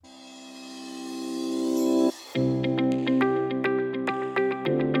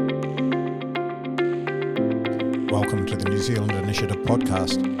welcome to the New Zealand Initiative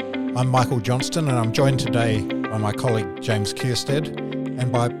podcast. I'm Michael Johnston and I'm joined today by my colleague James Kierstead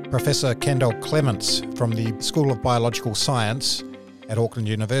and by Professor Kendall Clements from the School of Biological Science at Auckland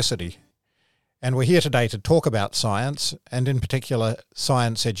University. And we're here today to talk about science and in particular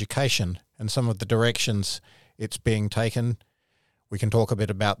science education and some of the directions it's being taken. We can talk a bit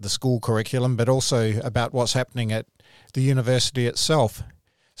about the school curriculum, but also about what's happening at the university itself.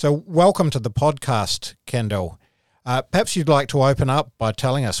 So welcome to the podcast, Kendall. Perhaps you'd like to open up by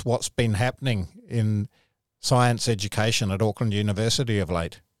telling us what's been happening in science education at Auckland University of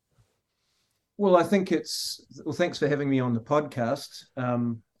late. Well, I think thanks for having me on the podcast.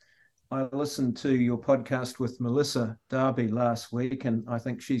 I listened to your podcast with Melissa Darby last week, and I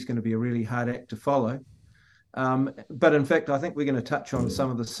think she's going to be a really hard act to follow. But in fact, I think we're going to touch on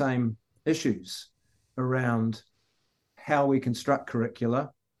some of the same issues around how we construct curricula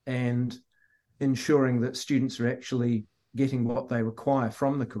and ensuring that students are actually getting what they require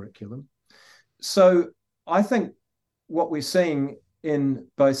from the curriculum. So I think what we're seeing in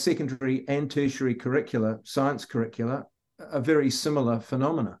both secondary and tertiary curricula, science curricula, are very similar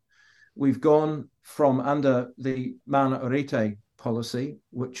phenomena. We've gone from under the Mana Orite policy,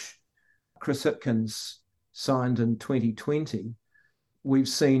 which Chris Hipkins signed in 2020, we've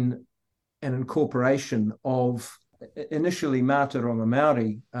seen an incorporation of initially Mātauranga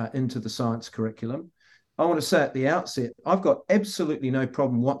Māori into the science curriculum. I want to say at the outset, I've got absolutely no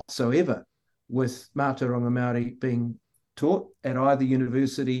problem whatsoever with Mātauranga Māori being taught at either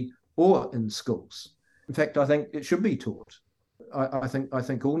university or in schools. In fact, I think it should be taught. I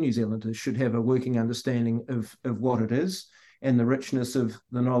think all New Zealanders should have a working understanding of what it is and the richness of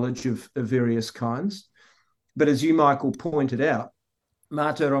the knowledge of various kinds. But as you, Michael, pointed out,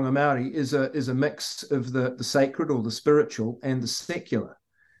 Mātauranga Māori is a mix of the sacred or the spiritual and the secular.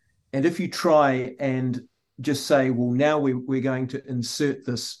 And if you try and just say, well, now we're going to insert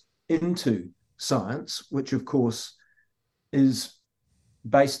this into science, which of course is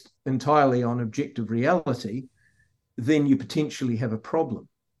based entirely on objective reality, then you potentially have a problem.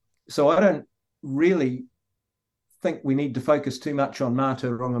 So I don't really think we need to focus too much on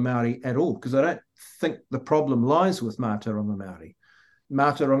Mātauranga Māori at all, because I don't think the problem lies with Mātauranga Māori.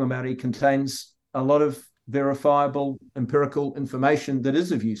 Mātauranga Māori contains a lot of verifiable empirical information that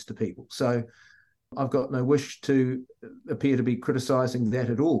is of use to people. So I've got no wish to appear to be criticising that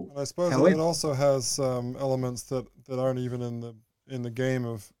at all. And I suppose it also has elements that aren't even in the game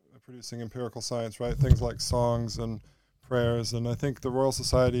of producing empirical science, right? Things like songs and prayers. And I think the Royal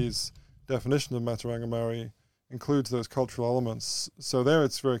Society's definition of Mātauranga Māori includes those cultural elements. So there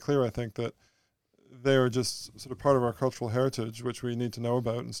it's very clear, I think, that they are just sort of part of our cultural heritage, which we need to know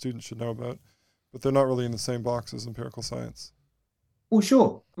about and students should know about, but they're not really in the same box as empirical science. Well,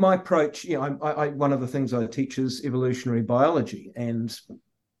 sure. My approach, I one of the things I teach is evolutionary biology, and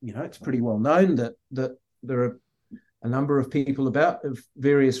it's pretty well known that there are a number of people of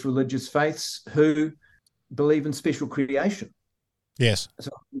various religious faiths who believe in special creation. Yes.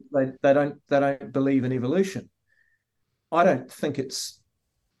 So they don't believe in evolution. I don't think it's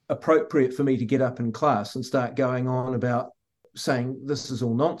appropriate for me to get up in class and start going on about saying this is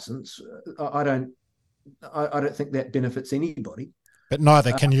all nonsense. I don't think that benefits anybody. But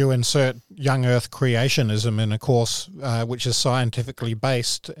neither can you insert young Earth creationism in a course which is scientifically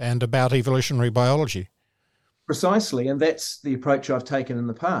based and about evolutionary biology. Precisely, and that's the approach I've taken in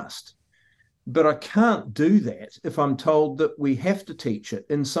the past. But I can't do that if I'm told that we have to teach it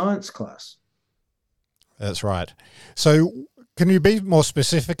in science class. That's right. So can you be more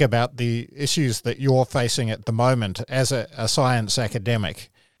specific about the issues that you're facing at the moment as a science academic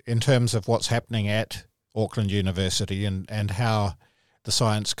in terms of what's happening at Auckland University and how the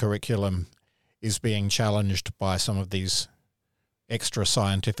science curriculum is being challenged by some of these extra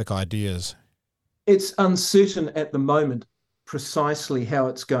scientific ideas? It's uncertain at the moment precisely how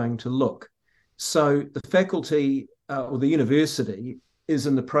it's going to look. So the faculty or the university is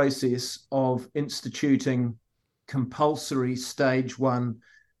in the process of instituting compulsory stage 1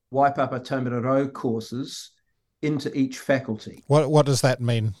 Waipapa Taumarero courses into each faculty. What does that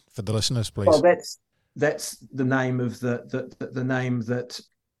mean for the listeners, please? Well, that's the name of the name that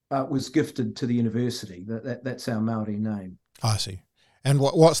was gifted to the university. That's our Māori name. I see. And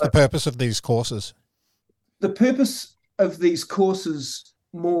what's the purpose of these courses? The purpose of these courses,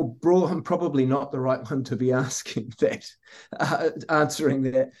 more broad, I'm probably not the right one to be asking that, answering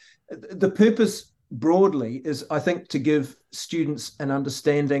that. The purpose broadly is, I think, to give students an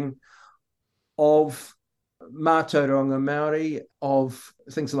understanding of Mātauranga Māori, of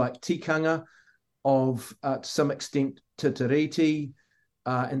things like tikanga, of to some extent tertiary,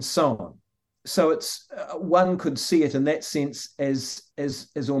 and so on. So it's one could see it in that sense as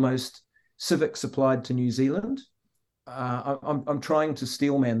almost civics applied to New Zealand. I'm trying to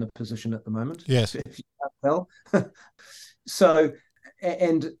steelman the position at the moment. Yes. If you can't tell. So,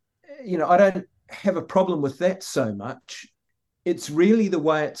 and I don't have a problem with that so much. It's really the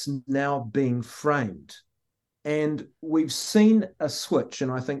way it's now being framed, and we've seen a switch,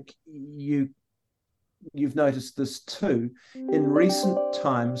 and I think you've noticed this too in recent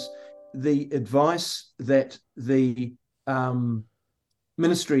times. The advice that the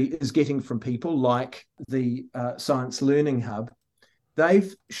ministry is getting from people like the Science Learning Hub,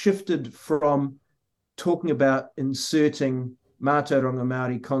 they've shifted from talking about inserting Mātauranga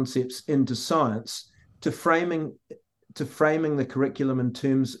Māori concepts into science to framing the curriculum in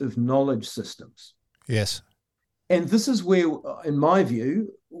terms of knowledge systems. Yes. And this is where, in my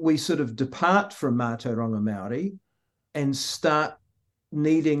view, we sort of depart from Mātauranga Māori and start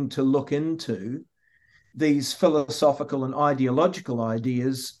needing to look into these philosophical and ideological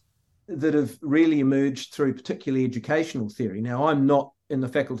ideas that have really emerged through particularly educational theory. Now, I'm not in the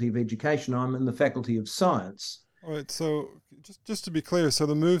Faculty of Education, I'm in the Faculty of Science. All right, so just to be clear, so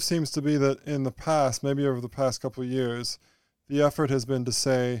the move seems to be that in the past, maybe over the past couple of years, the effort has been to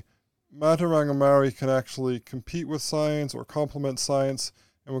say Mātauranga Māori can actually compete with science or complement science,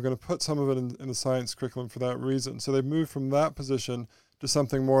 and we're going to put some of it in the science curriculum for that reason. So they've moved from that position to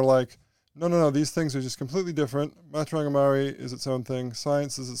something more like, no, these things are just completely different. Mātauranga Māori is its own thing,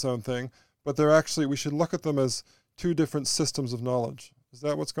 science is its own thing, but they're actually, we should look at them as two different systems of knowledge. Is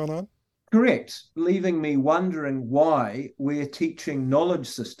that what's going on? Correct, leaving me wondering why we're teaching knowledge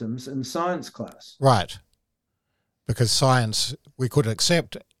systems in science class. Right. Because science, we could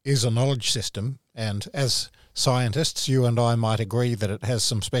accept, is a knowledge system, and as scientists, you and I might agree that it has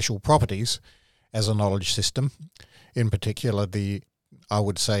some special properties as a knowledge system. In particular, I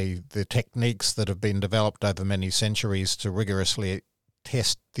would say the techniques that have been developed over many centuries to rigorously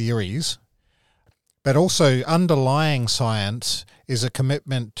test theories. But also underlying science is a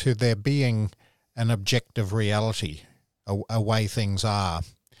commitment to there being an objective reality, a way things are.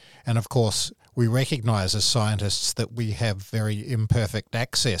 And of course, we recognise as scientists that we have very imperfect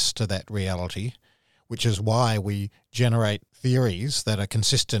access to that reality, which is why we generate theories that are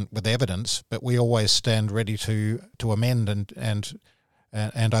consistent with evidence, but we always stand ready to amend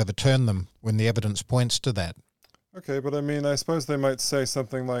and overturn them when the evidence points to that. Okay, but I mean, I suppose they might say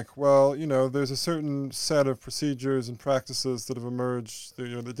something like, well, there's a certain set of procedures and practices that have emerged,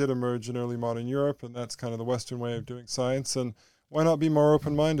 that did emerge in early modern Europe, and that's kind of the Western way of doing science, and why not be more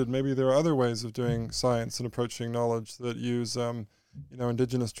open-minded? Maybe there are other ways of doing science and approaching knowledge that use,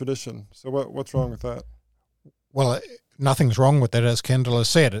 indigenous tradition. So what's wrong with that? Well, nothing's wrong with it, as Kendall has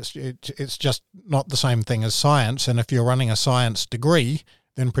said. It's just not the same thing as science, and if you're running a science degree,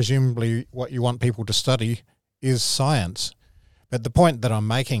 then presumably what you want people to study is science. But the point that I'm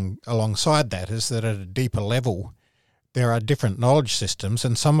making alongside that is that at a deeper level, there are different knowledge systems,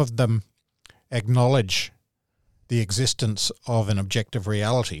 and some of them acknowledge the existence of an objective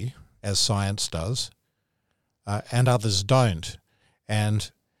reality, as science does, and others don't. And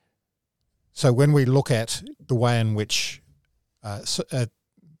so when we look at the way in which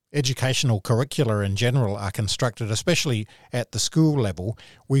educational curricula in general are constructed, especially at the school level,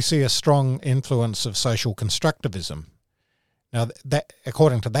 we see a strong influence of social constructivism. Now, that,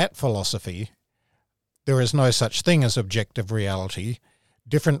 according to that philosophy, there is no such thing as objective reality.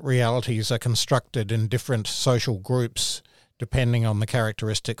 Different realities are constructed in different social groups depending on the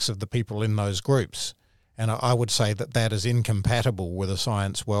characteristics of the people in those groups. And I would say that that is incompatible with a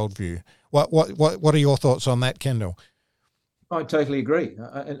science worldview. What are your thoughts on that, Kendall? I totally agree.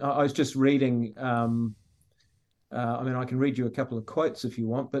 I was just reading, I can read you a couple of quotes if you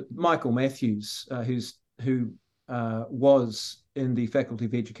want, but Michael Matthews, who was in the Faculty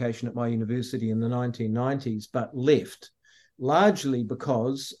of Education at my university in the 1990s, but left largely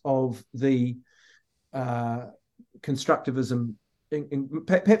because of the constructivism.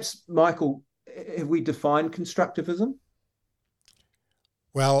 Perhaps, Michael, have we defined constructivism?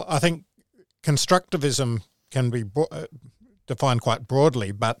 Well, I think constructivism can be defined quite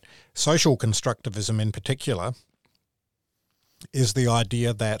broadly, but social constructivism in particular is the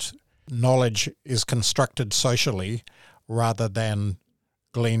idea that knowledge is constructed socially rather than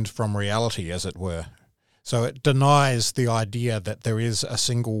gleaned from reality, as it were. So it denies the idea that there is a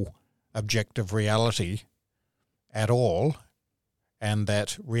single objective reality at all, and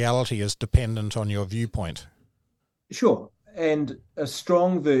that reality is dependent on your viewpoint. Sure. And a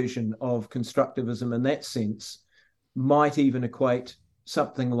strong version of constructivism in that sense might even equate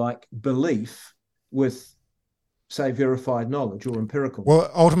something like belief with say, verified knowledge or empirical.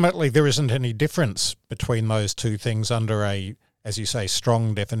 Well, ultimately, there isn't any difference between those two things under a, as you say,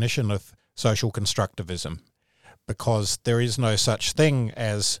 strong definition of social constructivism, because there is no such thing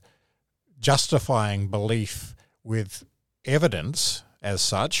as justifying belief with evidence as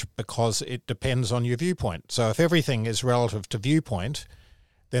such, because it depends on your viewpoint. So if everything is relative to viewpoint,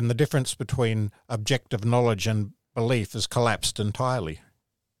 then the difference between objective knowledge and belief is collapsed entirely.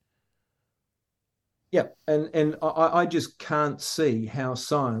 Yeah, and I just can't see how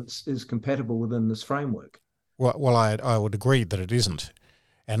science is compatible within this framework. Well, I would agree that it isn't.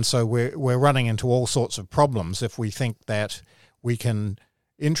 And so we're running into all sorts of problems if we think that we can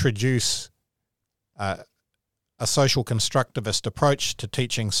introduce a social constructivist approach to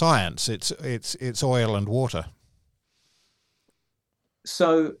teaching science. It's oil and water.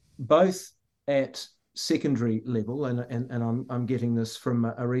 So both at secondary level, and I'm getting this from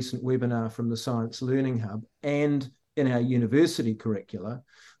a recent webinar from the Science Learning Hub, and in our university curricula,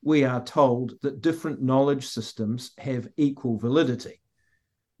 we are told that different knowledge systems have equal validity.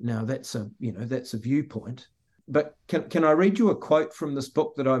 Now that's a viewpoint, but can I read you a quote from this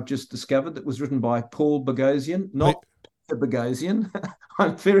book that I've just discovered that was written by Paul Boghossian, not Peter Boghossian.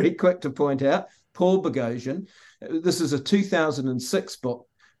 I'm very quick to point out Paul Boghossian. This is a 2006 book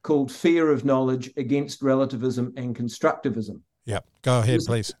called Fear of Knowledge Against Relativism and Constructivism. Yeah, go ahead,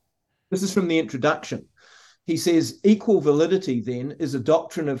 please. This is from the introduction. He says, equal validity, then, is a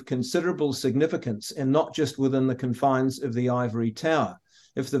doctrine of considerable significance and not just within the confines of the ivory tower.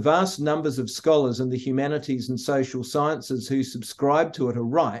 If the vast numbers of scholars in the humanities and social sciences who subscribe to it are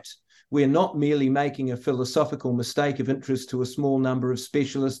right, we're not merely making a philosophical mistake of interest to a small number of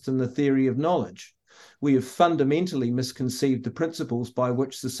specialists in the theory of knowledge. We have fundamentally misconceived the principles by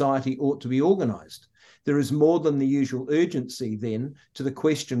which society ought to be organised. There is more than the usual urgency, then, to the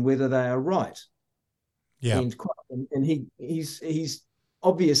question whether they are right. Yeah. And he's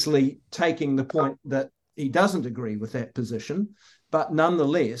obviously taking the point that he doesn't agree with that position, but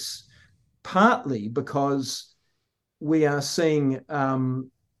nonetheless, partly because we are seeing,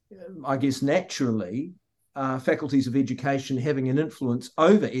 I guess naturally, faculties of education having an influence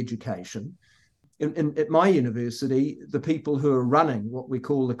over education. At my university, the people who are running what we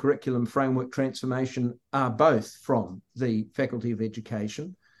call the curriculum framework transformation are both from the Faculty of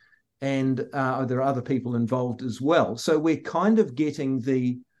Education, and there are other people involved as well. So we're kind of getting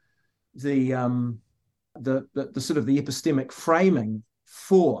the sort of the epistemic framing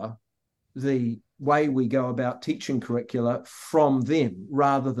for the way we go about teaching curricula from them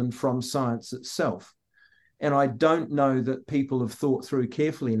rather than from science itself. And I don't know that people have thought through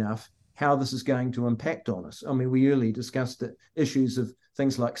carefully enough how this is going to impact on us. I mean, we earlier discussed the issues of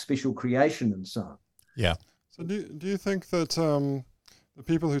things like special creation and so on. Yeah. So do you think that the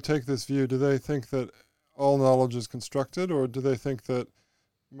people who take this view, do they think that all knowledge is constructed, or do they think that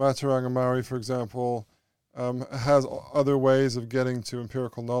Mātauranga Māori, for example, has other ways of getting to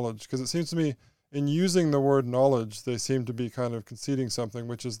empirical knowledge? Because it seems to me in using the word knowledge, they seem to be kind of conceding something,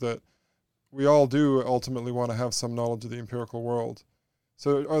 which is that we all do ultimately want to have some knowledge of the empirical world.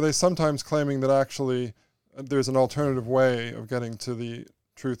 So are they sometimes claiming that actually there's an alternative way of getting to the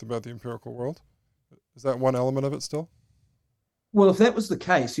truth about the empirical world? Is that one element of it still? Well, if that was the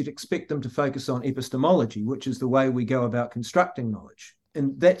case, you'd expect them to focus on epistemology, which is the way we go about constructing knowledge.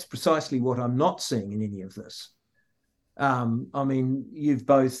 And that's precisely what I'm not seeing in any of this. I mean, you've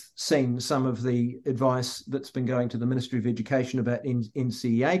both seen some of the advice that's been going to the Ministry of Education about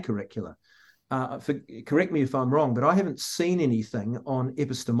NCEA curricula. Correct me if I'm wrong, but I haven't seen anything on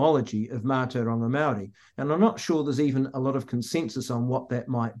epistemology of Mātauranga Māori, and I'm not sure there's even a lot of consensus on what that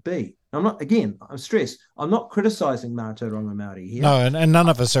might be. I stress, I'm not criticising Mātauranga Māori here. No, and none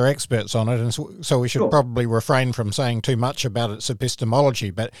of us are experts on it, and so we should probably refrain from saying too much about its epistemology,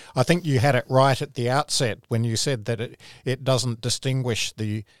 but I think you had it right at the outset when you said that it doesn't distinguish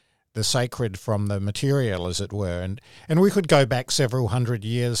the sacred from the material, as it were. And we could go back several hundred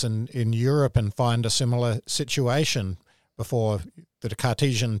years in Europe and find a similar situation before the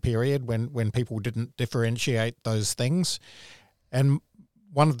Cartesian period when people didn't differentiate those things. And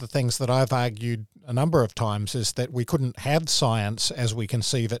one of the things that I've argued a number of times is that we couldn't have science as we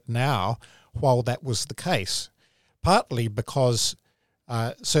conceive it now while that was the case, partly because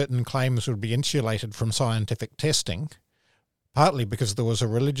certain claims would be insulated from scientific testing, partly because there was a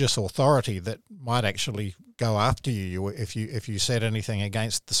religious authority that might actually go after you if you said anything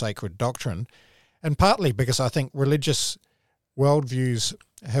against the sacred doctrine, and partly because I think religious worldviews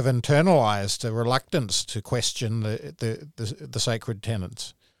have internalized a reluctance to question the sacred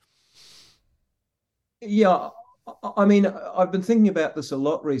tenets. Yeah, I mean, I've been thinking about this a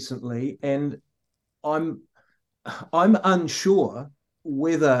lot recently, and I'm I'm unsure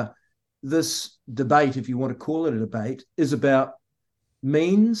whether this debate, if you want to call it a debate, is about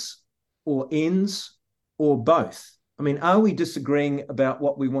means or ends or both. I mean, are we disagreeing about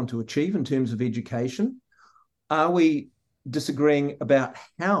what we want to achieve in terms of education? Are we disagreeing about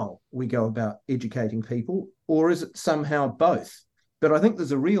how we go about educating people, or is it somehow both? But I think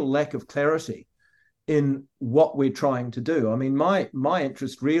there's a real lack of clarity in what we're trying to do. I mean, my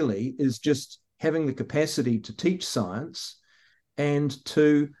interest really is just having the capacity to teach science and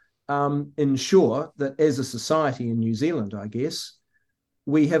to ensure that as a society in New Zealand, I guess,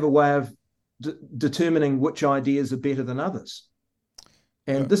 we have a way of determining which ideas are better than others.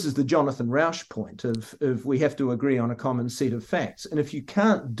 And this is the Jonathan Rauch point of we have to agree on a common set of facts. And if you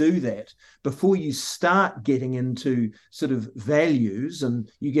can't do that before you start getting into sort of values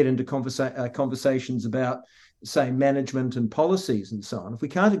and you get into conversations about, say, management and policies and so on, if we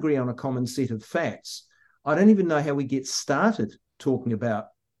can't agree on a common set of facts, I don't even know how we get started talking about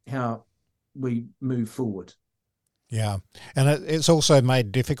how we move forward. Yeah. And it's also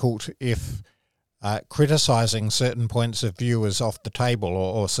made difficult if criticising certain points of view is off the table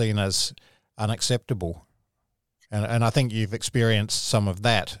or seen as unacceptable. And I think you've experienced some of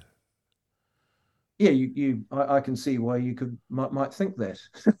that. Yeah, I can see why you might think that.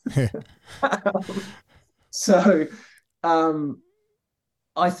 So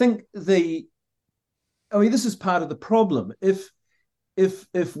I think this is part of the problem.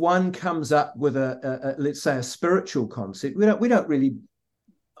 If one comes up with a let's say a spiritual concept, we don't really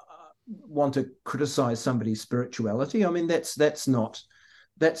want to criticize somebody's spirituality. I mean, that's not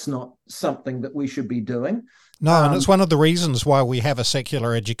something that we should be doing. No, and it's one of the reasons why we have a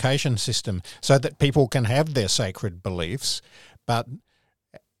secular education system, so that people can have their sacred beliefs, but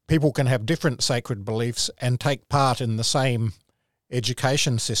people can have different sacred beliefs and take part in the same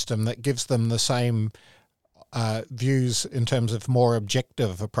education system that gives them the same views in terms of more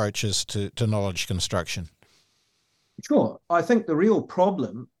objective approaches to knowledge construction. Sure. I think the real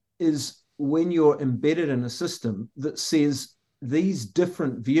problem is when you're embedded in a system that says these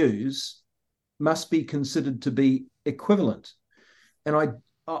different views must be considered to be equivalent. And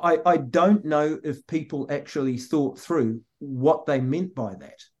I don't know if people actually thought through what they meant by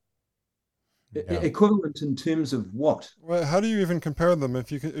that. Yeah. Equivalent in terms of what? Well, how do you even compare them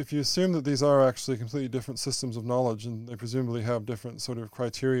if you assume that these are actually completely different systems of knowledge and they presumably have different sort of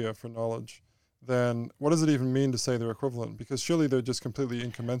criteria for knowledge? Then what does it even mean to say they're equivalent? Because surely they're just completely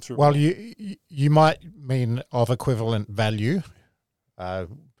incommensurable. Well, you might mean of equivalent value,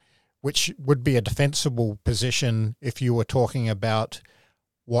 which would be a defensible position if you were talking about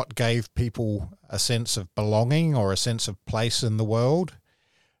what gave people a sense of belonging or a sense of place in the world.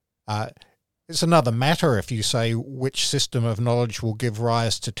 It's another matter if you say which system of knowledge will give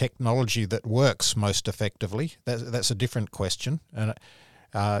rise to technology that works most effectively. That's a different question, and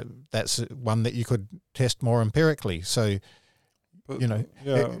that's one that you could test more empirically. So, but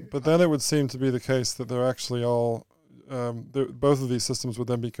then it would seem to be the case that they're actually all both of these systems would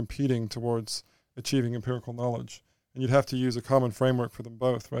then be competing towards achieving empirical knowledge, and you'd have to use a common framework for them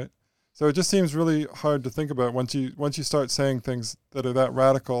both, right? So it just seems really hard to think about once you start saying things that are that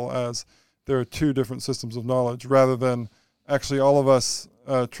radical as there are two different systems of knowledge, rather than actually all of us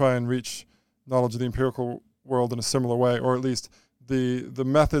try and reach knowledge of the empirical world in a similar way, or at least the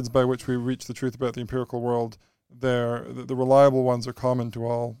methods by which we reach the truth about the empirical world, the reliable ones are common to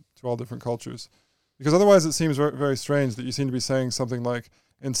all different cultures. Because otherwise it seems very, very strange that you seem to be saying something like,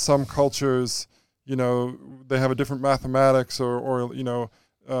 in some cultures, they have a different mathematics or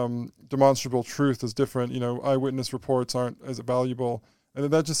demonstrable truth is different, eyewitness reports aren't as valuable. And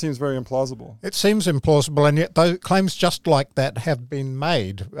that just seems very implausible. It seems implausible, and yet those claims just like that have been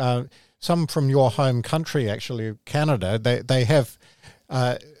made. Some from your home country, actually, Canada, they have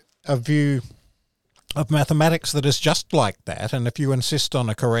a view of mathematics that is just like that. And if you insist on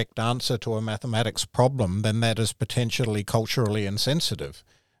a correct answer to a mathematics problem, then that is potentially culturally insensitive.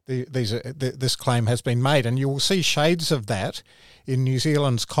 This claim has been made, and you will see shades of that in New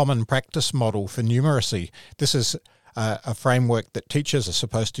Zealand's common practice model for numeracy. This is a framework that teachers are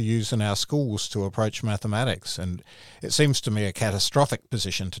supposed to use in our schools to approach mathematics, and it seems to me a catastrophic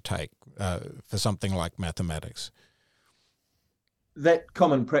position to take for something like mathematics. That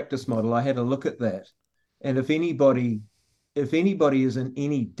common practice model, I had a look at that, and if anybody is in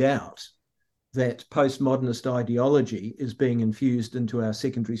any doubt that postmodernist ideology is being infused into our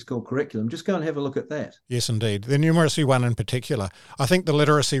secondary school curriculum, just go and have a look at that. Yes, indeed. The numeracy one in particular. I think the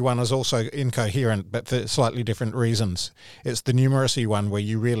literacy one is also incoherent, but for slightly different reasons. It's the numeracy one where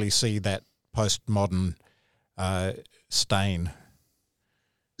you really see that postmodern stain.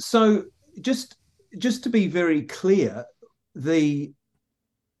 So just just to be very clear,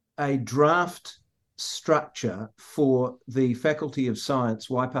 a draft structure for the Faculty of Science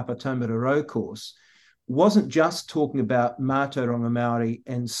Waipapa Taumarero course wasn't just talking about Mātauranga Māori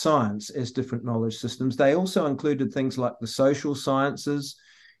and science as different knowledge systems. They also included things like the social sciences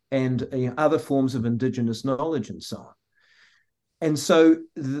and other forms of Indigenous knowledge and so on. And so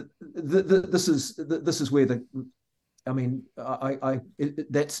this is where that's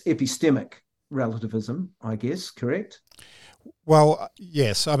epistemic relativism, I guess, correct? Well,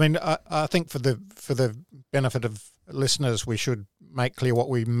 yes. I mean, I think for the benefit of listeners, we should make clear what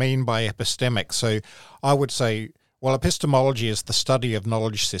we mean by epistemic. So I would say, well, epistemology is the study of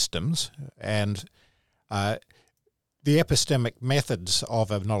knowledge systems, and the epistemic methods of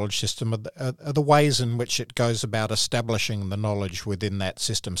a knowledge system are the ways in which it goes about establishing the knowledge within that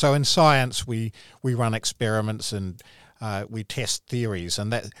system. So in science, we run experiments and we test theories,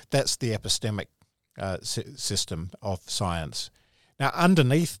 and that's the epistemic system of science. Now,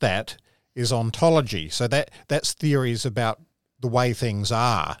 underneath that is ontology. So that's theories about the way things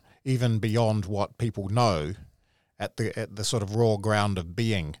are, even beyond what people know at the sort of raw ground of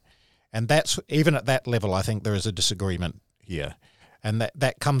being. And that's, even at that level, I think there is a disagreement here. And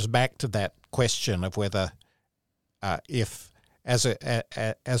that comes back to that question of whether if, as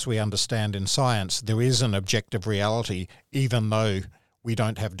we understand in science, there is an objective reality, even though we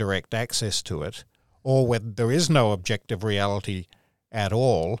don't have direct access to it, or whether there is no objective reality at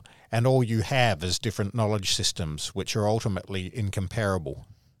all, and all you have is different knowledge systems, which are ultimately incomparable.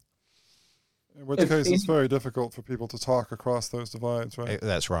 In which case, it's very difficult for people to talk across those divides, right?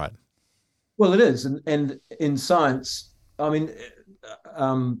 That's right. Well, it is. And in science, I mean,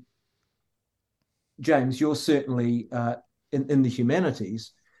 James, you're certainly in the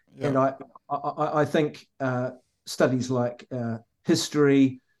humanities. Yeah. And I think studies like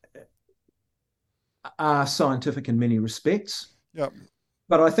history are scientific in many respects. Yeah.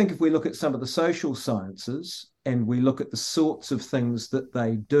 But I think if we look at some of the social sciences and we look at the sorts of things that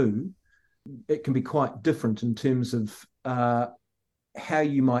they do, it can be quite different in terms of how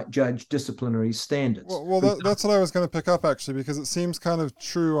you might judge disciplinary standards. Well, that's what I was going to pick up, actually, because it seems kind of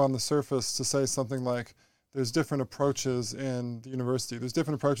true on the surface to say something like there's different approaches in the university. There's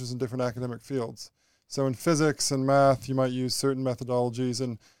different approaches in different academic fields. So in physics and math, you might use certain methodologies,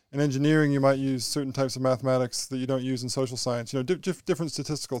 and in engineering, you might use certain types of mathematics that you don't use in social science, different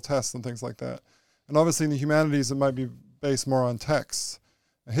statistical tests and things like that. And obviously in the humanities, it might be based more on texts.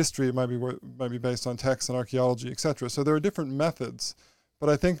 History, it might be based on texts and archaeology, etc. So there are different methods, but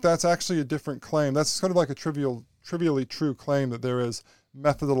I think that's actually a different claim. That's sort of like a trivially true claim that there is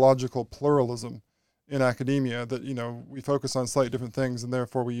methodological pluralism in academia, that, we focus on slightly different things and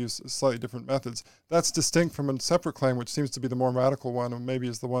therefore we use slightly different methods. That's distinct from a separate claim, which seems to be the more radical one, and maybe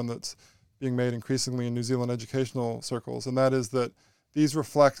is the one that's being made increasingly in New Zealand educational circles, and that is that these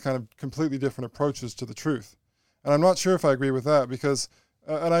reflect kind of completely different approaches to the truth. And I'm not sure if I agree with that, because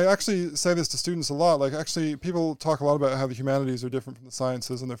and I actually say this to students a lot, like actually people talk a lot about how the humanities are different from the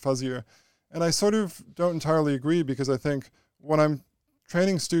sciences and they're fuzzier. And I sort of don't entirely agree, because I think when I'm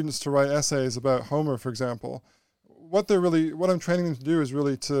training students to write essays about Homer, for example, what I'm training them to do is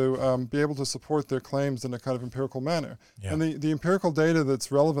really to be able to support their claims in a kind of empirical manner. Yeah. And the empirical data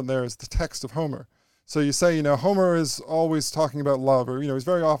that's relevant there is the text of Homer. So you say, Homer is always talking about love, or, he's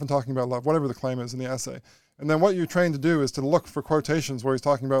very often talking about love, whatever the claim is in the essay. And then what you're trained to do is to look for quotations where he's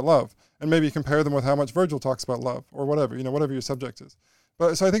talking about love, and maybe compare them with how much Virgil talks about love, or whatever, whatever your subject is.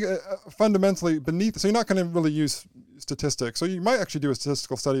 But so I think fundamentally so you're not going to really use statistics. So you might actually do a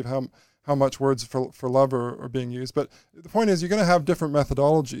statistical study of how much words for love are being used. But the point is, you're going to have different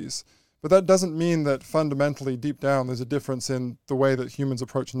methodologies. But that doesn't mean that fundamentally, deep down, there's a difference in the way that humans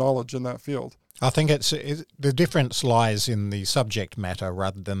approach knowledge in that field. I think the difference lies in the subject matter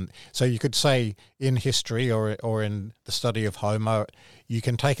rather than... So you could say in history or in the study of Homer, you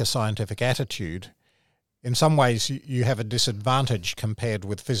can take a scientific attitude. In some ways, you have a disadvantage compared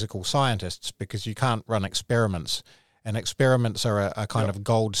with physical scientists, because you can't run experiments. And experiments are a kind of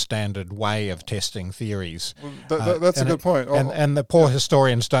gold standard way of testing theories. Well, that's a good point. And the poor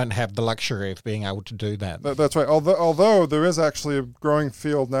historians don't have the luxury of being able to do that. That's right. Although there is actually a growing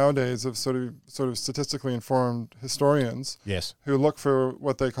field nowadays of sort of statistically informed historians, yes, who look for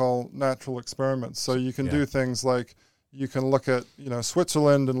what they call natural experiments. So you can do things like, you can look at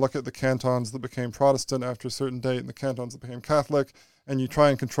Switzerland and look at the cantons that became Protestant after a certain date and the cantons that became Catholic, and you try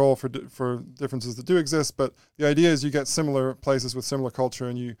and control for differences that do exist. But the idea is you get similar places with similar culture,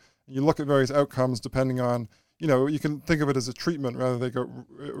 and you look at various outcomes depending on, you can think of it as a treatment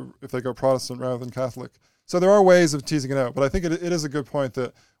if they go Protestant rather than Catholic. So there are ways of teasing it out, but I think it is a good point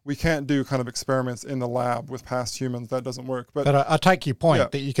that we can't do kind of experiments in the lab with past humans. That doesn't work. But I take your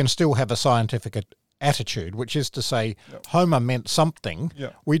point that you can still have a scientific attitude, which is to say Homer meant something.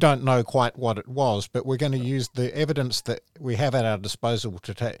 Yeah. We don't know quite what it was, but we're going to use the evidence that we have at our disposal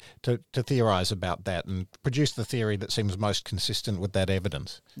to theorize about that and produce the theory that seems most consistent with that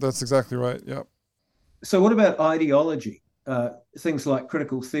evidence. That's exactly right, yeah. So what about ideology, things like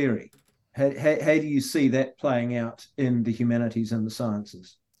critical theory? How do you see that playing out in the humanities and the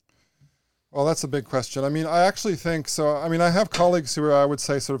sciences? Well, that's a big question. I mean, I actually think so. I mean, I have colleagues who are, I would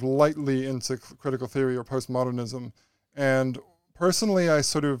say, sort of lightly into critical theory or postmodernism. And personally, I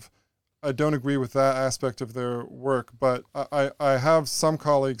don't agree with that aspect of their work. But I have some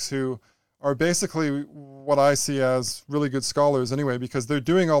colleagues who are basically what I see as really good scholars anyway, because they're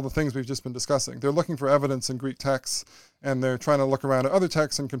doing all the things we've just been discussing. They're looking for evidence in Greek texts, and they're trying to look around at other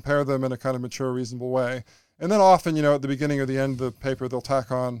texts and compare them in a kind of mature, reasonable way. And then often, at the beginning or the end of the paper, they'll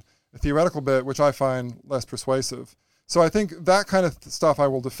tack on a theoretical bit, which I find less persuasive. So I think that kind of stuff I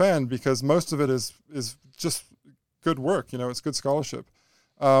will defend because most of it is just good work. It's good scholarship.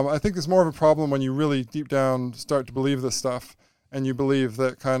 I think there's more of a problem when you really deep down start to believe this stuff and you believe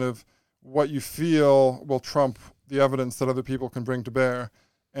that kind of what you feel will trump the evidence that other people can bring to bear.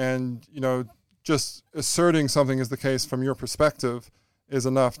 And, just asserting something is the case from your perspective is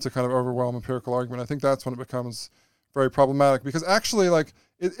enough to kind of overwhelm empirical argument. I think that's when it becomes very problematic because actually,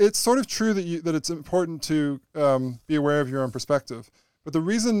 it's sort of true that it's important to be aware of your own perspective. But the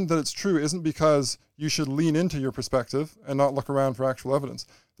reason that it's true isn't because you should lean into your perspective and not look around for actual evidence.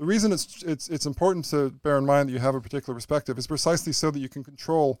 The reason it's important to bear in mind that you have a particular perspective is precisely so that you can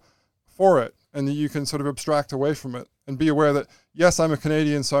control for it and that you can sort of abstract away from it and be aware that, yes, I'm a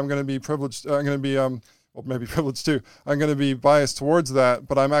Canadian, so I'm going to be privileged. I'm going to be, well, maybe privileged too. I'm going to be biased towards that,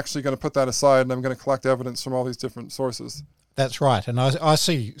 but I'm actually going to put that aside and I'm going to collect evidence from all these different sources. That's right. And I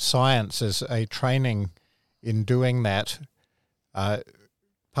see science as a training in doing that par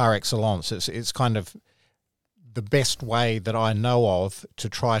excellence. It's kind of the best way that I know of to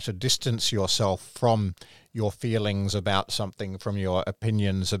try to distance yourself from your feelings about something, from your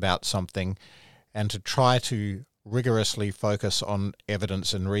opinions about something, and to try to rigorously focus on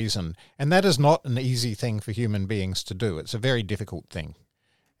evidence and reason. And that is not an easy thing for human beings to do. It's a very difficult thing.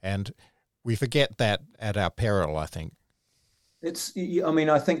 And we forget that at our peril, I think. I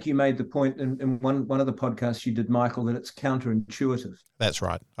think you made the point in one of the podcasts you did, Michael, that it's counterintuitive. That's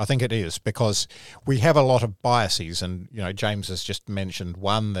right. I think it is because we have a lot of biases and, James has just mentioned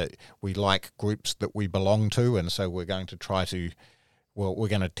one that we like groups that we belong to. And so we're going to we're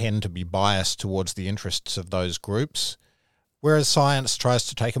going to tend to be biased towards the interests of those groups. Whereas science tries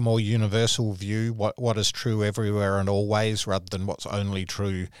to take a more universal view, what is true everywhere and always, rather than what's only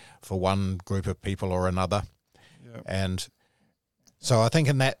true for one group of people or another. Yeah. And so I think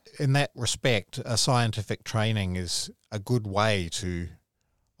in that respect, a scientific training is a good way to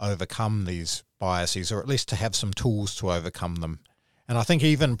overcome these biases, or at least to have some tools to overcome them. And I think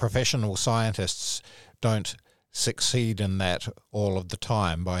even professional scientists don't succeed in that all of the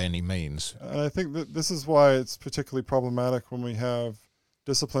time by any means. And I think that this is why it's particularly problematic when we have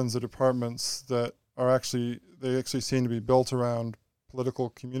disciplines or departments that they actually seem to be built around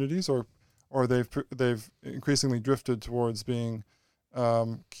political communities, or they've increasingly drifted towards being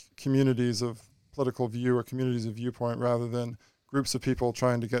communities of political view or communities of viewpoint rather than groups of people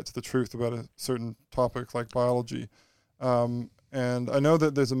trying to get to the truth about a certain topic like biology. And I know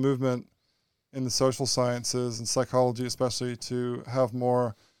that there's a movement in the social sciences and psychology especially to have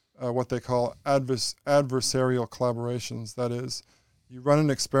more what they call adversarial collaborations. That is, you run an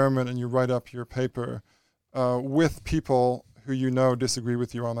experiment and you write up your paper with people who disagree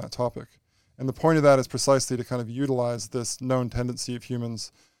with you on that topic. And the point of that is precisely to kind of utilize this known tendency of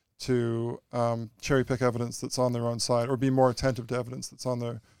humans to cherry pick evidence that's on their own side, or be more attentive to evidence that's on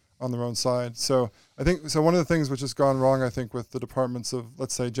their own side. So I think one of the things which has gone wrong, I think, with the departments of,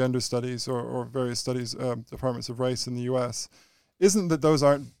 let's say, gender studies or various studies, departments of race in the U.S., isn't that those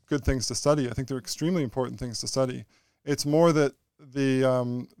aren't good things to study. I think they're extremely important things to study. It's more that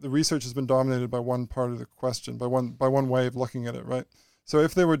the research has been dominated by one part of the question, by one way of looking at it, right? So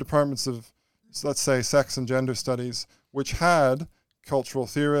if there were departments of, let's say, sex and gender studies, which had cultural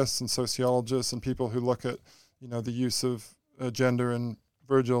theorists and sociologists and people who look at, the use of gender in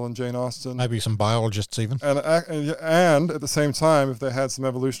Virgil and Jane Austen. Maybe some biologists even. And at the same time, if they had some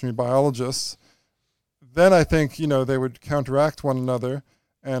evolutionary biologists, then I think, they would counteract one another,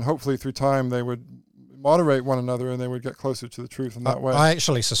 and hopefully through time they would moderate one another and they would get closer to the truth in that way. I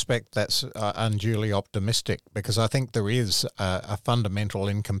actually suspect that's unduly optimistic, because I think there is a fundamental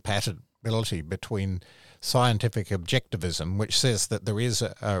incompatibility between scientific objectivism, which says that there is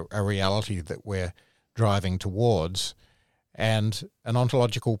a reality that we're driving towards, and an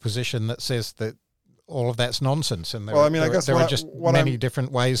ontological position that says that all of that's nonsense. And there are just many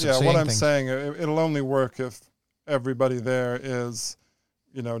different ways of seeing things. What I'm saying, it'll only work if everybody there is,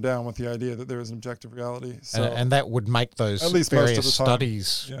 down with the idea that there is an objective reality. So, and that would make those at least various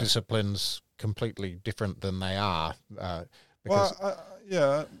studies disciplines completely different than they are. I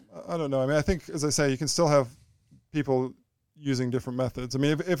don't know. I mean, I think, as I say, you can still have people using different methods. I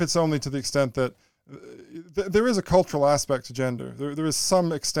mean, if it's only to the extent that there is a cultural aspect to gender. There is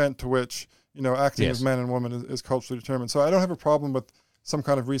some extent to which, acting as man and woman is culturally determined. So I don't have a problem with some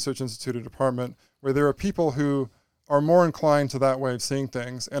kind of research institute or department where there are people who are more inclined to that way of seeing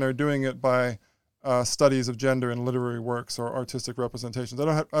things and are doing it by studies of gender in literary works or artistic representations. I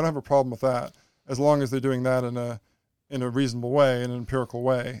don't have a problem with that, as long as they're doing that in a reasonable way, in an empirical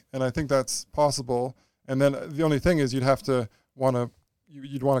way. And I think that's possible. And then the only thing is you'd want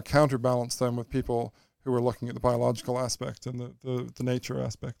to counterbalance them with people who are looking at the biological aspect and the nature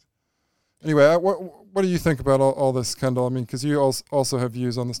aspect. Anyway, what do you think about all this, Kendall? I mean, because you also have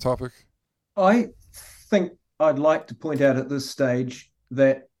views on this topic. I think I'd like to point out at this stage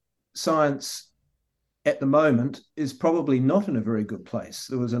that science at the moment is probably not in a very good place.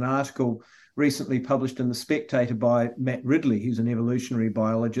 There was an article recently published in The Spectator by Matt Ridley, who's an evolutionary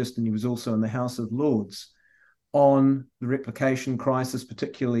biologist, and he was also in the House of Lords, on the replication crisis,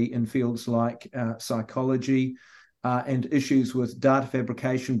 particularly in fields like psychology and issues with data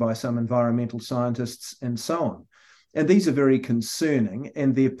fabrication by some environmental scientists and so on. And these are very concerning,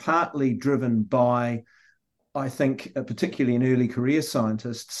 and they're partly driven by, I think, particularly in early career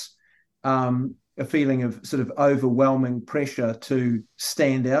scientists, a feeling of sort of overwhelming pressure to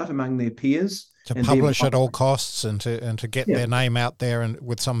stand out among their peers. To publish at all costs and to get their name out there and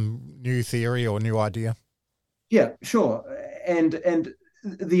with some new theory or new idea. Yeah, sure. And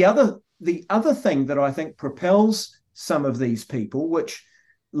the other thing that I think propels some of these people, which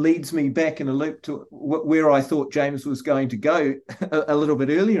leads me back in a loop to where I thought James was going to go a little bit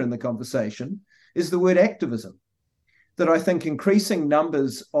earlier in the conversation, is the word activism. That I think increasing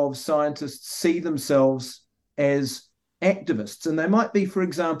numbers of scientists see themselves as activists, and they might be, for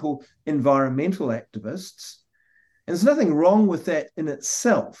example, environmental activists. And there's nothing wrong with that in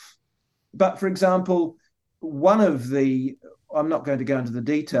itself. But, for example, I'm not going to go into the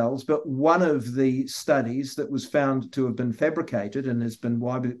details, but one of the studies that was found to have been fabricated and has been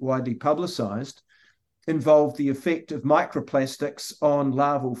widely publicized involved the effect of microplastics on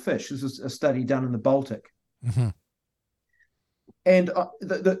larval fish. This is a study done in the Baltic. Mm-hmm. And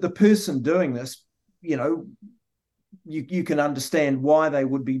the person doing this, you can understand why they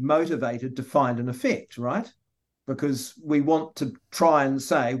would be motivated to find an effect, right? Because we want to try and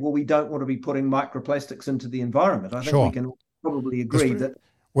say, well, we don't want to be putting microplastics into the environment. I think we can probably agree that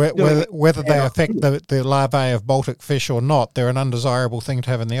whether they affect the larvae of Baltic fish or not, they're an undesirable thing to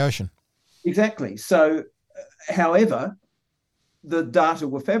have in the ocean. Exactly. So, however, the data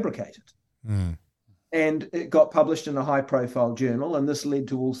were fabricated. Mm. And it got published in a high-profile journal, and this led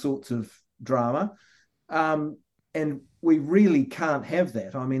to all sorts of drama. And we really can't have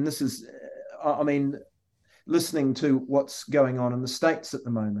that. I mean, listening to what's going on in the States at the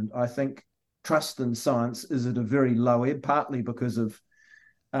moment, I think trust in science is at a very low ebb, partly because of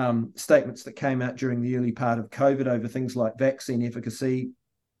statements that came out during the early part of COVID over things like vaccine efficacy.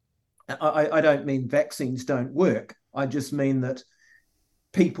 I don't mean vaccines don't work. I just mean that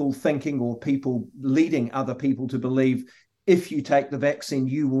people thinking or people leading other people to believe if you take the vaccine,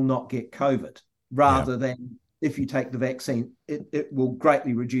 you will not get COVID, rather than if you take the vaccine, it will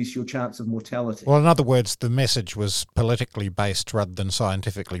greatly reduce your chance of mortality. Well, in other words, the message was politically based rather than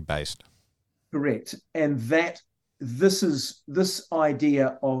scientifically based. Correct. And this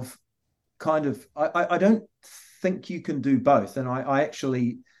idea of kind of, I don't think you can do both. And I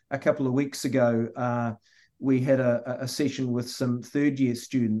actually, a couple of weeks ago, we had a session with some third-year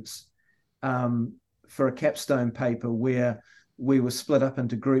students for a capstone paper where we were split up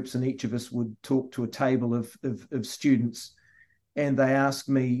into groups and each of us would talk to a table of students. And they asked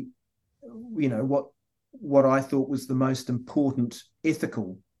me, what I thought was the most important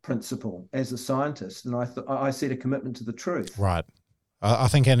ethical principle as a scientist. And I said a commitment to the truth. Right. I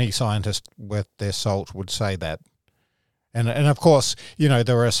think any scientist worth their salt would say that. And of course,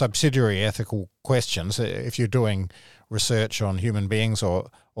 there are subsidiary ethical questions. If you're doing research on human beings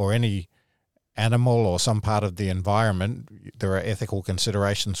or any animal or some part of the environment, there are ethical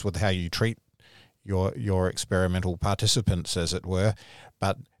considerations with how you treat your experimental participants, as it were.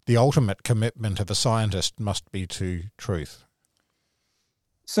 But the ultimate commitment of a scientist must be to truth.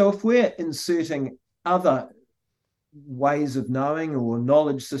 So if we're inserting other ways of knowing or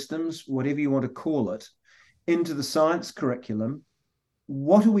knowledge systems, whatever you want to call it, into the science curriculum,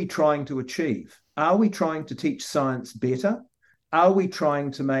 what are we trying to achieve? Are we trying to teach science better? Are we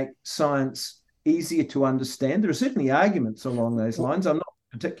trying to make science easier to understand? There are certainly arguments along those lines. I'm not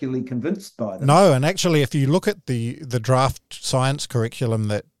particularly convinced by them. No, and actually, if you look at the draft science curriculum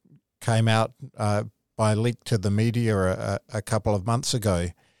that came out by leak to the media a couple of months ago,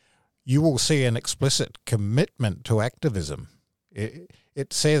 you will see an explicit commitment to activism.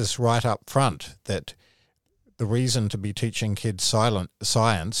 It says right up front that the reason to be teaching kids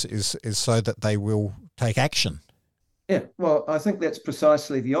science is so that they will take action. Yeah, well, I think that's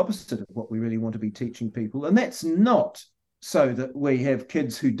precisely the opposite of what we really want to be teaching people. And that's not so that we have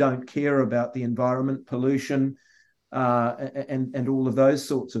kids who don't care about the environment, pollution, and all of those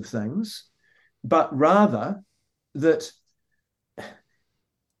sorts of things, but rather that,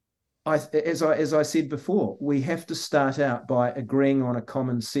 as I said before, we have to start out by agreeing on a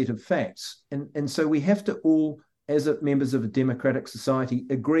common set of facts. And so we have to all, as members of a democratic society,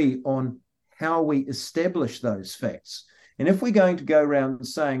 agree on how we establish those facts. And if we're going to go around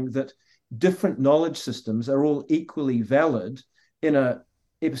saying that different knowledge systems are all equally valid in an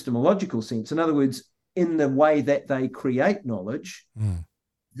epistemological sense, in other words, in the way that they create knowledge,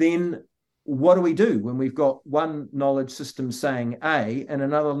 then what do we do when we've got one knowledge system saying A and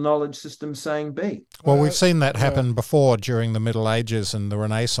another knowledge system saying B? Well, we've seen that happen before during the Middle Ages and the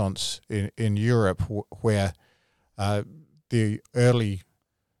Renaissance in Europe, where the early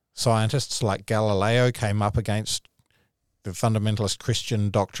scientists like Galileo came up against the fundamentalist Christian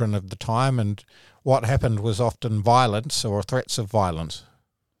doctrine of the time, and what happened was often violence or threats of violence.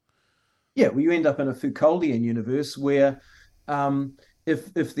 Yeah, well, you end up in a Foucauldian universe where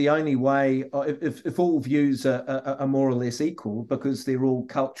if the only way, if all views are more or less equal because they're all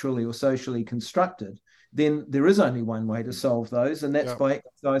culturally or socially constructed, then there is only one way to solve those, and that's by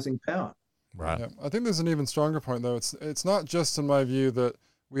exercising power. Right. Yeah. I think there's an even stronger point, though. It's not just, in my view, that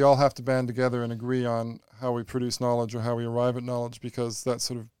we all have to band together and agree on how we produce knowledge or how we arrive at knowledge because that's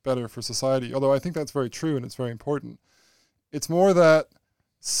sort of better for society, although I think that's very true and it's very important. It's more that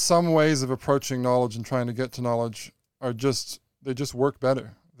some ways of approaching knowledge and trying to get to knowledge are just work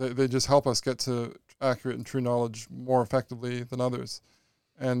better. They just help us get to accurate and true knowledge more effectively than others.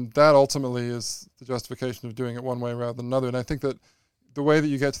 And that ultimately is the justification of doing it one way rather than another. And I think that the way that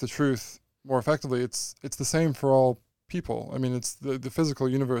you get to the truth more effectively, it's the same for all people. I mean, it's the physical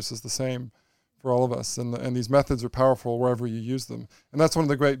universe is the same for all of us. And these methods are powerful wherever you use them. And that's one of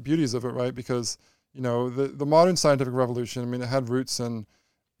the great beauties of it, right? Because, you know, the modern scientific revolution, I mean, it had roots in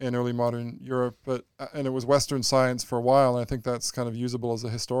early modern Europe, and it was Western science for a while, and I think that's kind of usable as a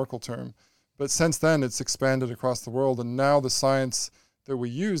historical term. But since then, it's expanded across the world, and now the science that we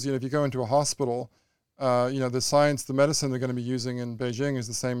use, you know, if you go into a hospital, the medicine they're going to be using in Beijing is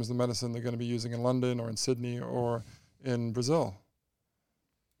the same as the medicine they're going to be using in London or in Sydney or in Brazil.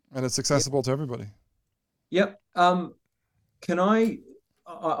 And it's accessible to everybody. Yep. Can I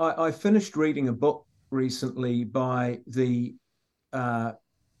finished reading a book recently by the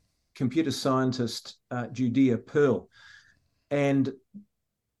computer scientist Judea Pearl, and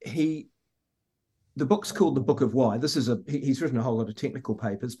the book's called The Book of Why. He's written a whole lot of technical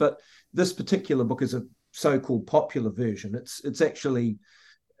papers, but this particular book is a so-called popular version. It's actually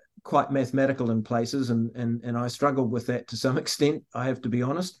quite mathematical in places, and I struggled with that to some extent, I have to be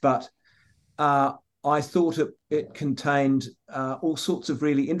honest, but I thought it contained all sorts of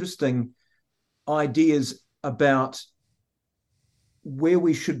really interesting ideas about what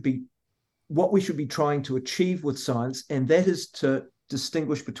we should be trying to achieve with science, and that is to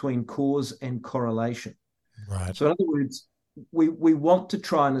distinguish between cause and correlation. Right. So in other words, we want to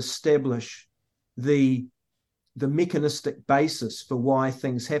try and establish the mechanistic basis for why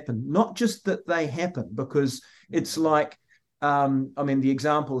things happen, not just that they happen, because it's like, the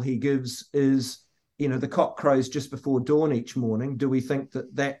example he gives is, you know, the cock crows just before dawn each morning. Do we think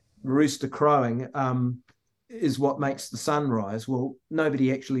that rooster crowing is what makes the sun rise? Well,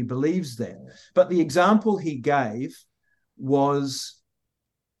 nobody actually believes that. But the example he gave was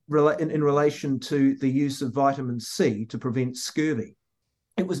in relation to the use of vitamin C to prevent scurvy.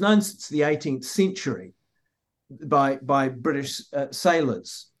 It was known since the 18th century by British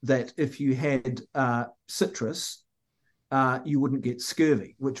sailors that if you had citrus, you wouldn't get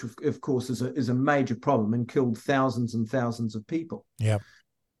scurvy, which of course is a major problem and killed thousands and thousands of people. Yeah.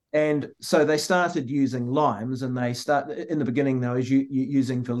 And so they started using limes, and in the beginning they was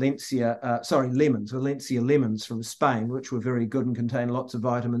using Valencia lemons from Spain, which were very good and contained lots of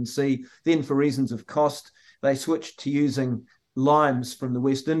vitamin C. Then for reasons of cost, they switched to using limes from the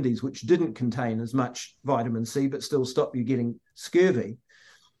West Indies, which didn't contain as much vitamin C, but still stop you getting scurvy.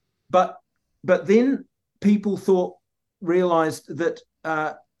 But then people realized that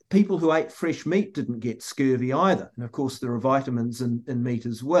people who ate fresh meat didn't get scurvy either. And of course, there are vitamins in meat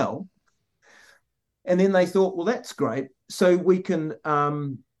as well. And then they thought, well, that's great. So we can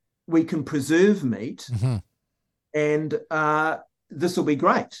preserve meat, mm-hmm. and this will be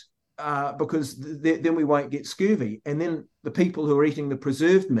great because then we won't get scurvy. And then the people who are eating the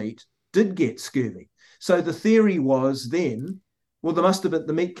preserved meat did get scurvy. So the theory was then, well,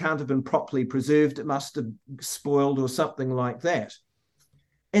 the meat can't have been properly preserved. It must have spoiled or something like that.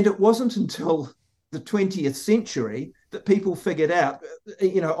 And it wasn't until the 20th century that people figured out,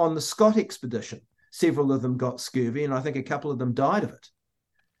 on the Scott expedition, several of them got scurvy, and I think a couple of them died of it.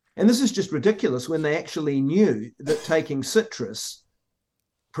 And this is just ridiculous when they actually knew that taking citrus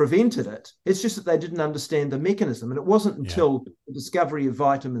prevented it. It's just that they didn't understand the mechanism. And it wasn't until the discovery of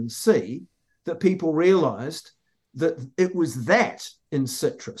vitamin C that people realized that it was that in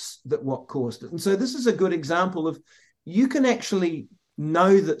citrus that what caused it. And so this is a good example of you can actually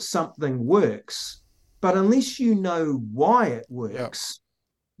know that something works, but unless you know why it works,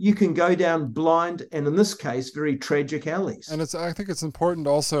 you can go down blind and, in this case, very tragic alleys. And I think it's important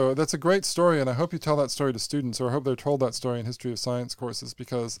also, that's a great story, and I hope you tell that story to students, or I hope they're told that story in history of science courses,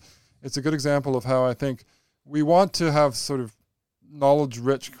 because it's a good example of how I think we want to have sort of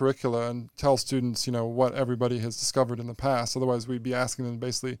knowledge-rich curricula and tell students, what everybody has discovered in the past. Otherwise, we'd be asking them to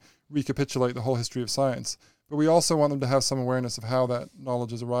basically recapitulate the whole history of science. But we also want them to have some awareness of how that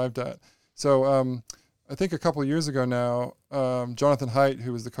knowledge is arrived at. So I think a couple of years ago now, Jonathan Haidt,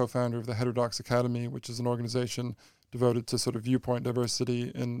 who was the co-founder of the Heterodox Academy, which is an organization devoted to sort of viewpoint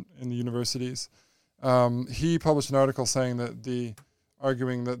diversity in the universities, he published an article saying that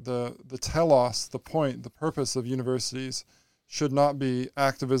arguing that the telos, the point, the purpose of universities should not be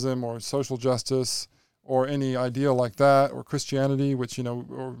activism or social justice or any ideal like that, or Christianity, which,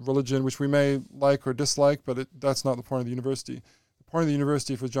 or religion, which we may like or dislike, but that's not the point of the university. The point of the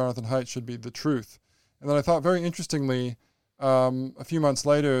university for Jonathan Haidt should be the truth. And then I thought, very interestingly, a few months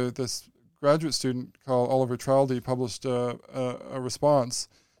later, this graduate student called Oliver Traldi published a response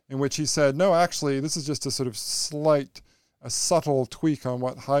in which he said, no, actually, this is just a sort of a subtle tweak on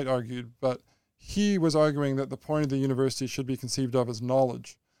what Haidt argued, but he was arguing that the point of the university should be conceived of as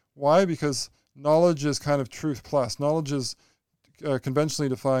knowledge. Why? Because knowledge is kind of truth plus. Knowledge is conventionally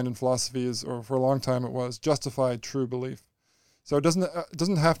defined in philosophy or for a long time it was, justified true belief. So it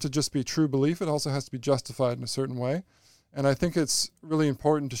doesn't have to just be true belief. It also has to be justified in a certain way. And I think it's really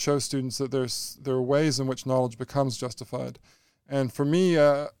important to show students that there are ways in which knowledge becomes justified. And for me,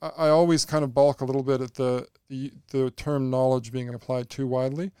 I always kind of balk a little bit at the term knowledge being applied too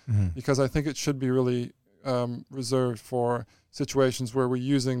widely, mm-hmm. because I think it should be really reserved for situations where we're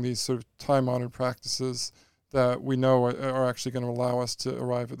using these sort of time-honored practices that we know are actually going to allow us to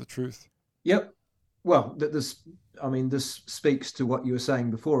arrive at the truth. Yep. Well, this speaks to what you were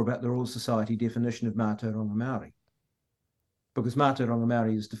saying before about the Royal Society definition of Mātauranga Māori. Because Mātauranga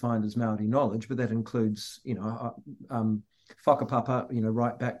Māori is defined as Māori knowledge, but that includes, whakapapa,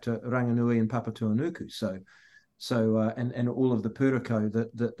 right back to Ranganui and Papatuanuku. And all of the pūrako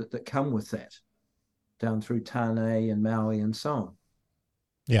that come with that, down through Tāne and Maui and so on.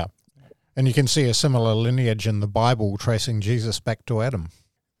 Yeah. And you can see a similar lineage in the Bible tracing Jesus back to Adam.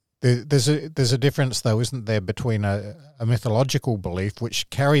 There's a difference, though, isn't there, between a mythological belief, which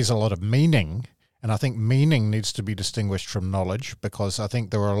carries a lot of meaning, and I think meaning needs to be distinguished from knowledge, because I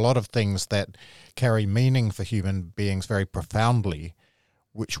think there are a lot of things that carry meaning for human beings very profoundly,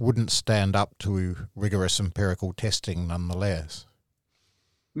 which wouldn't stand up to rigorous empirical testing nonetheless.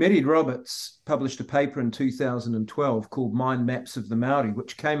 Merid Roberts published a paper in 2012 called Mind Maps of the Māori,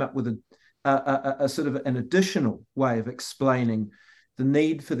 which came up with a sort of an additional way of explaining the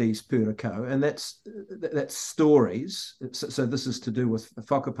need for these pūrako, and that's stories. So this is to do with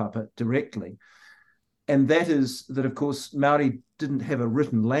whakapapa directly, and that is that, of course, Māori didn't have a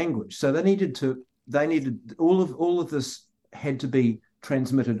written language, so they needed all of this had to be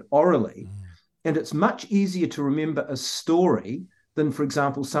transmitted orally, and it's much easier to remember a story than, for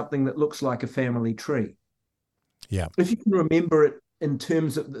example, something that looks like a family tree. Yeah, if you can remember it in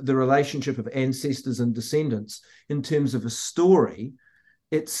terms of the relationship of ancestors and descendants, in terms of a story,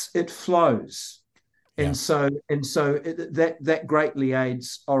 it flows. Yeah. And so that greatly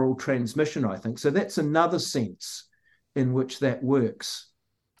aids oral transmission, I think. So that's another sense in which that works.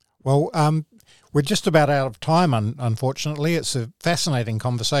 Well, we're just about out of time, unfortunately. It's a fascinating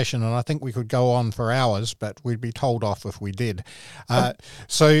conversation, and I think we could go on for hours, but we'd be told off if we did.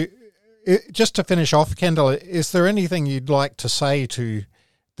 So just to finish off, Kendall, is there anything you'd like to say to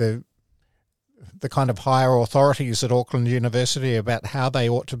the kind of higher authorities at Auckland University about how they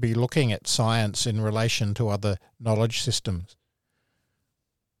ought to be looking at science in relation to other knowledge systems?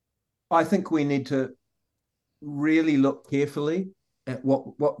 I think we need to really look carefully at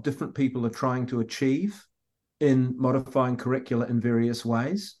what different people are trying to achieve in modifying curricula in various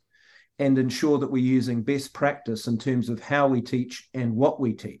ways, and ensure that we're using best practice in terms of how we teach and what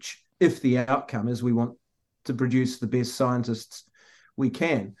we teach, if the outcome is we want to produce the best scientists we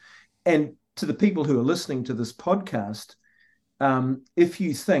can. And to the people who are listening to this podcast, if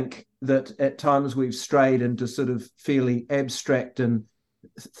you think that at times we've strayed into sort of fairly abstract and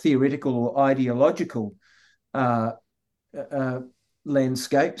theoretical or ideological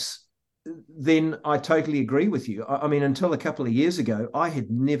landscapes, then I totally agree with you. I mean, until a couple of years ago, I had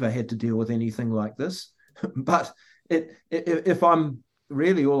never had to deal with anything like this. But if I'm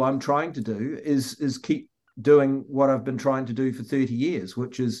really, all I'm trying to do is keep doing what I've been trying to do for 30 years,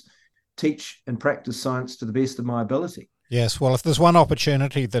 which is teach and practice science to the best of my ability. Yes, well, if there's one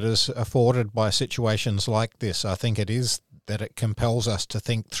opportunity that is afforded by situations like this, I think it is that it compels us to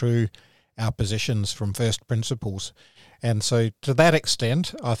think through our positions from first principles. And so to that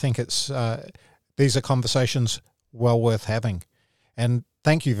extent, I think it's these are conversations well worth having. And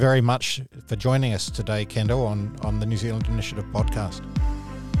thank you very much for joining us today, Kendall, on the New Zealand Initiative podcast.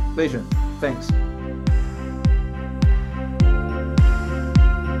 Pleasure. Thanks.